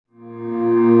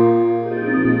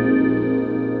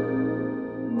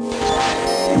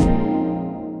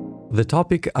The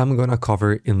topic I'm gonna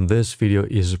cover in this video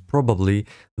is probably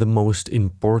the most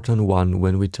important one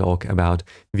when we talk about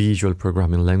visual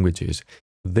programming languages.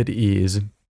 That is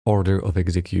order of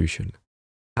execution.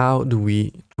 How do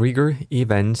we trigger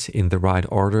events in the right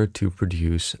order to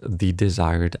produce the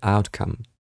desired outcome?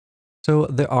 So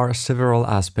there are several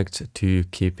aspects to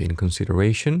keep in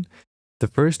consideration. The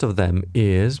first of them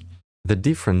is the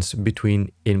difference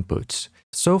between inputs.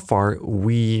 So far,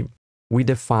 we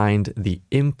defined the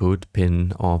input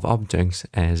pin of objects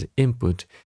as input.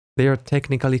 They are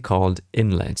technically called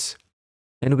inlets.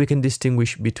 And we can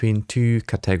distinguish between two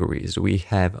categories. We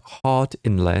have hot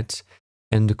inlets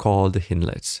and cold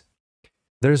inlets.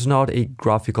 There's not a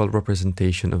graphical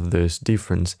representation of this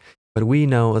difference, but we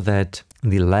know that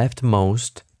the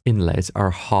leftmost inlets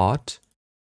are hot,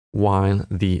 while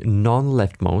the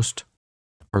non-leftmost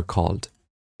are cold.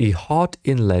 A hot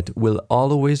inlet will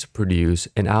always produce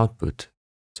an output.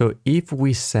 So if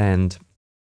we send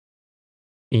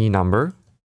a number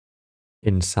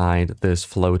inside this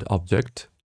float object,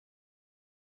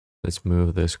 let's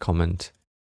move this comment.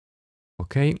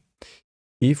 Okay.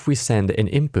 If we send an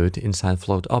input inside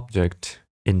float object,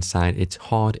 inside its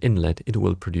hot inlet, it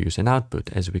will produce an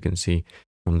output, as we can see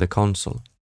from the console.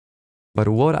 But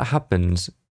what happens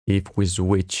if we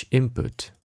switch input?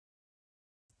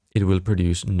 It will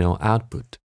produce no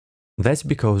output. That's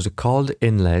because cold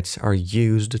inlets are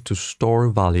used to store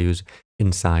values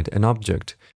inside an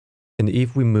object. And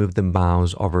if we move the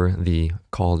mouse over the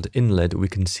cold inlet, we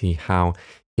can see how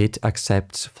it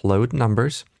accepts float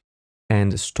numbers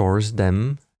and stores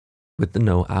them with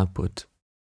no output.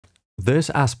 This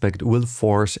aspect will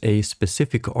force a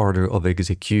specific order of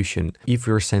execution. If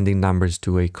you're sending numbers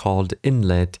to a cold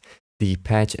inlet, the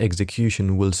patch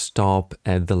execution will stop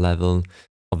at the level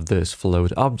of this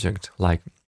float object, like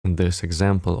in this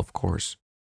example, of course.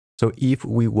 So if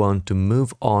we want to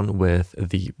move on with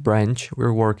the branch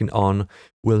we're working on,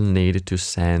 we'll need to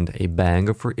send a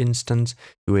bang, for instance,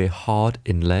 to a hot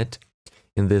inlet.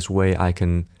 In this way, I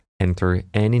can enter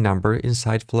any number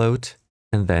inside float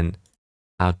and then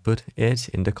output it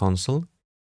in the console.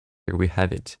 Here we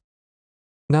have it.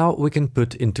 Now we can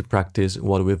put into practice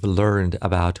what we've learned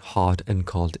about hot and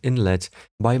cold inlets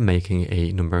by making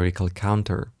a numerical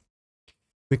counter.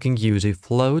 We can use a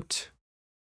float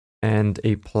and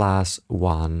a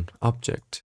 +1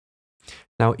 object.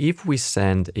 Now, if we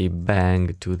send a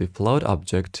bang to the float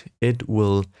object, it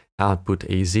will output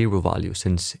a 0 value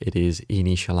since it is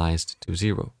initialized to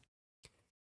 0.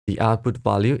 The output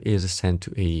value is sent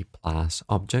to a plus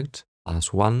object,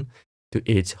 +1, to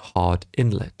its hot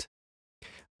inlet.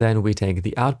 Then we take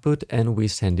the output and we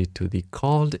send it to the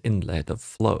cold inlet of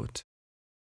float.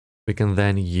 We can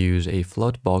then use a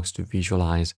float box to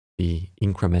visualize the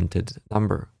incremented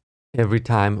number. Every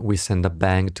time we send a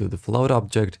bang to the float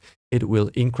object, it will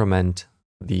increment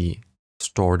the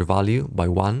stored value by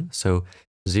 1. So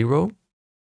 0,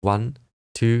 1,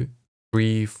 2,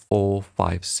 3, 4,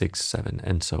 5, 6, 7,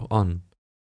 and so on.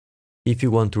 If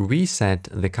you want to reset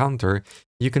the counter,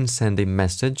 you can send a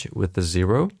message with the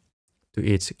 0 to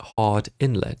its hot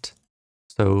inlet.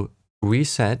 So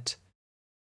reset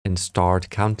and start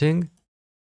counting,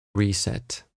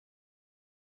 reset.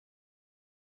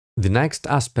 The next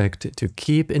aspect to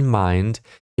keep in mind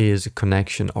is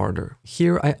connection order.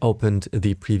 Here I opened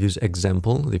the previous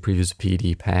example, the previous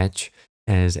PD patch,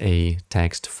 as a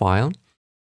text file.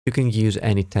 You can use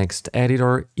any text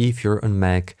editor. If you're on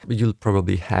Mac, you'll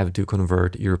probably have to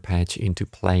convert your patch into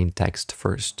plain text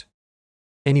first.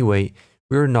 Anyway,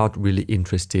 we're not really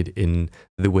interested in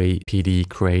the way PD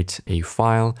creates a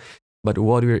file, but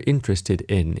what we're interested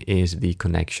in is the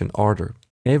connection order.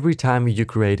 Every time you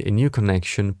create a new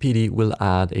connection, PD will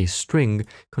add a string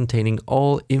containing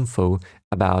all info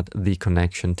about the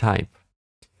connection type.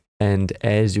 And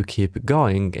as you keep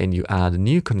going and you add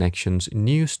new connections,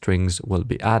 new strings will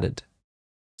be added.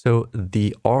 So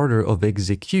the order of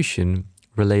execution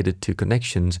related to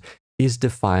connections is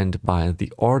defined by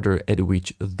the order at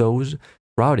which those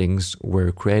routings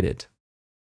were created.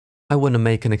 I want to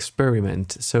make an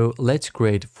experiment, so let's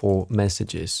create 4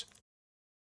 messages.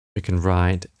 We can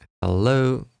write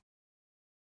hello,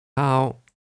 how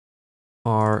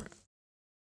are,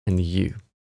 and you.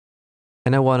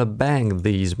 And I want to bang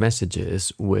these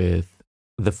messages with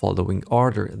the following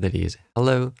order, that is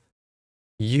hello,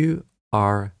 you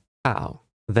are, how.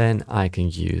 Then I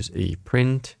can use a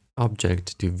print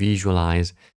object to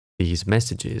visualize these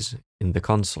messages in the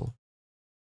console.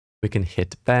 We can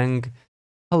hit bang,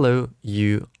 hello,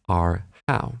 you are,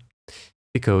 how.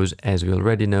 Because as we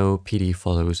already know, PD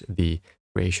follows the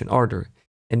creation order.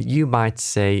 And you might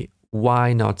say,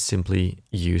 why not simply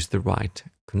use the right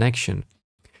connection?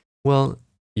 Well,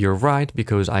 you're right,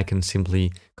 because I can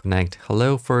simply connect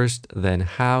hello first, then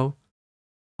how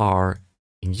are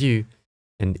you?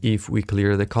 And if we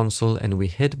clear the console and we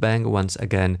hit bang once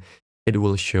again, it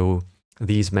will show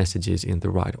these messages in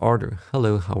the right order.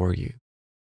 Hello, how are you?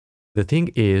 The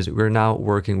thing is, we're now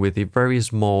working with a very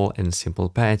small and simple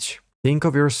patch. Think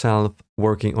of yourself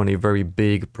working on a very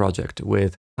big project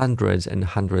with hundreds and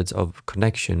hundreds of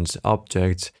connections,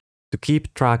 objects. To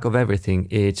keep track of everything,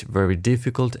 it's very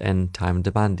difficult and time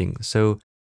demanding. So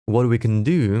what we can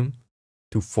do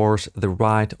to force the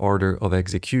right order of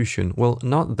execution, well,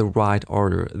 not the right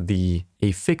order,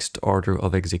 a fixed order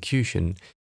of execution,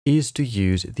 is to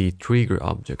use the trigger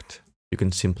object. You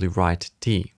can simply write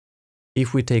T.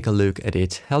 If we take a look at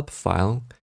its help file,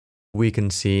 we can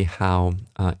see how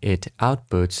it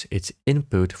outputs its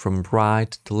input from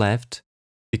right to left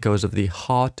because of the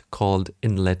hot cold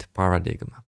inlet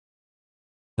paradigm.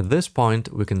 At this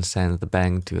point, we can send the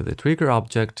bang to the trigger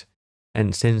object,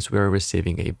 and since we are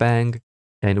receiving a bang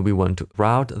and we want to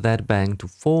route that bang to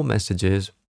 4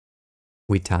 messages,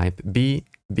 we type B,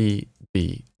 B,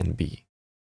 B, and B.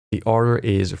 The order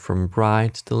is from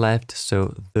right to left,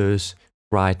 so this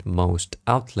rightmost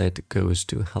outlet goes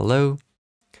to hello,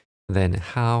 then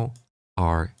how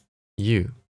are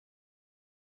you?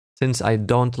 Since I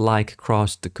don't like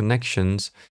crossed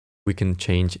connections, we can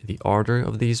change the order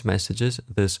of these messages.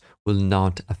 This will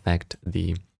not affect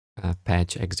the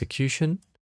patch execution.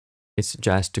 It's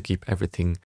just to keep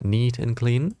everything neat and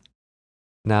clean.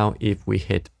 Now, if we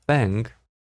hit bang,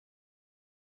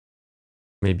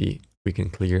 maybe we can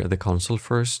clear the console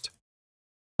first.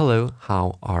 Hello,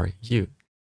 how are you?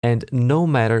 And no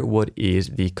matter what is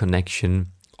the connection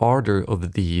order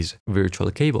of these virtual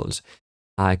cables,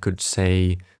 I could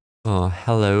say,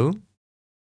 hello,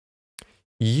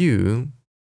 you,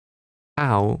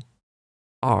 how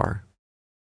are.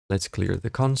 Let's clear the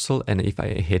console, and if I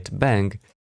hit bang,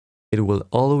 it will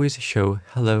always show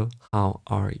hello, how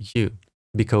are you?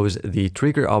 Because the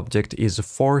trigger object is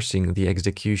forcing the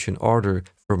execution order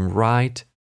from right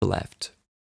to left.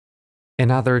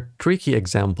 Another tricky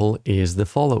example is the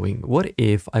following. What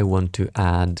if I want to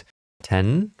add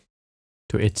 10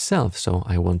 to itself? So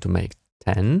I want to make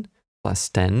 10 plus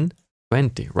 10,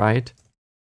 20, right?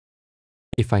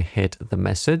 If I hit the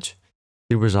message,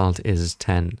 the result is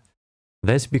 10.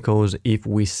 That's because if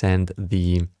we send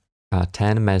the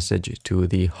 10 message to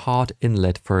the hot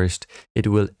inlet first, it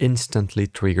will instantly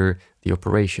trigger the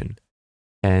operation.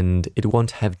 And it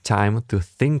won't have time to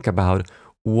think about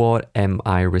what am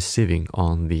I receiving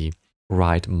on the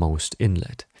rightmost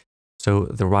inlet. So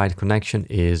the right connection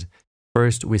is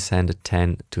first we send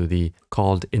 10 to the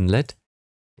cold inlet.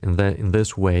 And then in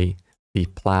this way, the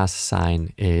plus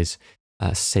sign is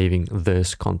saving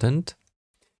this content.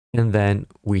 And then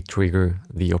we trigger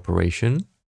the operation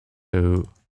to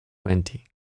 20.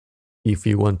 If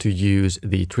you want to use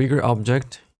the trigger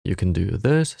object, you can do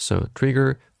this. So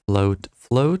trigger, float,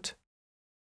 float.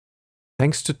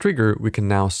 Thanks to trigger, we can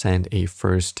now send a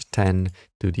first 10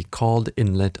 to the cold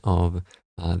inlet of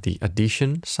the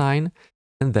addition sign,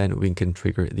 and then we can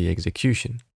trigger the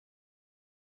execution.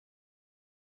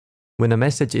 When a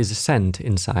message is sent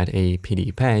inside a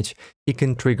PD patch, it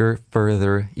can trigger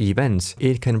further events.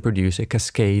 It can produce a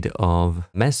cascade of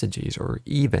messages or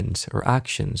events or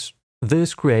actions.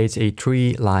 This creates a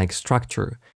tree-like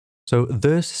structure. So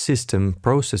this system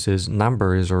processes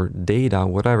numbers or data,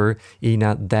 whatever, in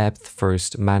a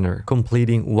depth-first manner,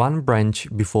 completing one branch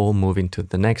before moving to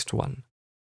the next one.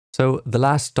 So the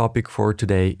last topic for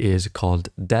today is called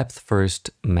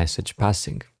depth-first message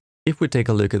passing. If we take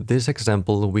a look at this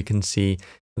example, we can see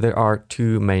there are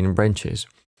 2 main branches.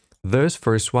 This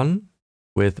first one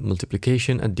with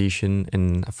multiplication, addition,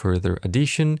 and a further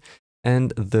addition,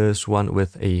 and this one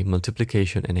with a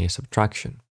multiplication and a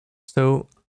subtraction. So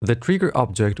the trigger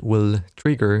object will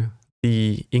trigger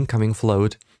the incoming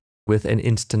float with an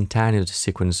instantaneous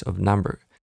sequence of number.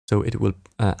 So it will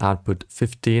output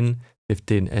 15,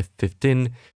 15,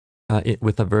 F15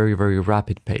 with a very, very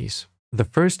rapid pace. The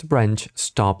first branch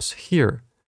stops here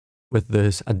with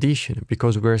this addition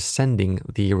because we're sending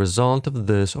the result of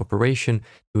this operation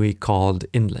to a cold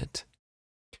inlet.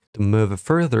 To move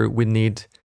further, we need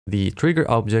the trigger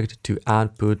object to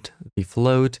output the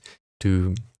float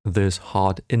to this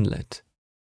hot inlet.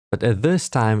 But at this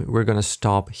time, we're going to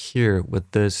stop here with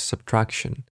this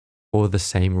subtraction for the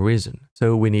same reason.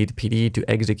 So we need PD to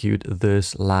execute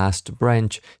this last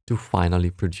branch to finally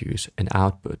produce an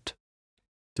output.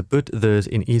 To put this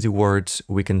in easy words,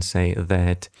 we can say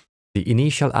that the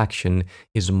initial action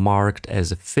is marked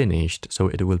as finished, so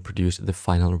it will produce the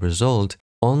final result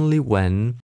only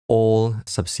when all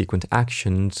subsequent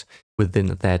actions within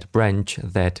that branch,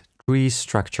 that tree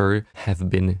structure, have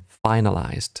been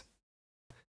finalized.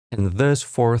 And this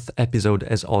fourth episode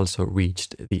has also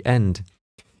reached the end.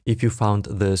 If you found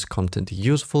this content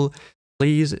useful,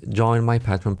 please join my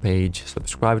Patreon page,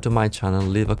 subscribe to my channel,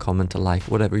 leave a comment, a like,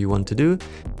 whatever you want to do,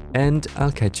 and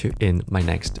I'll catch you in my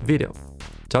next video.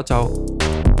 Ciao,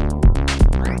 ciao!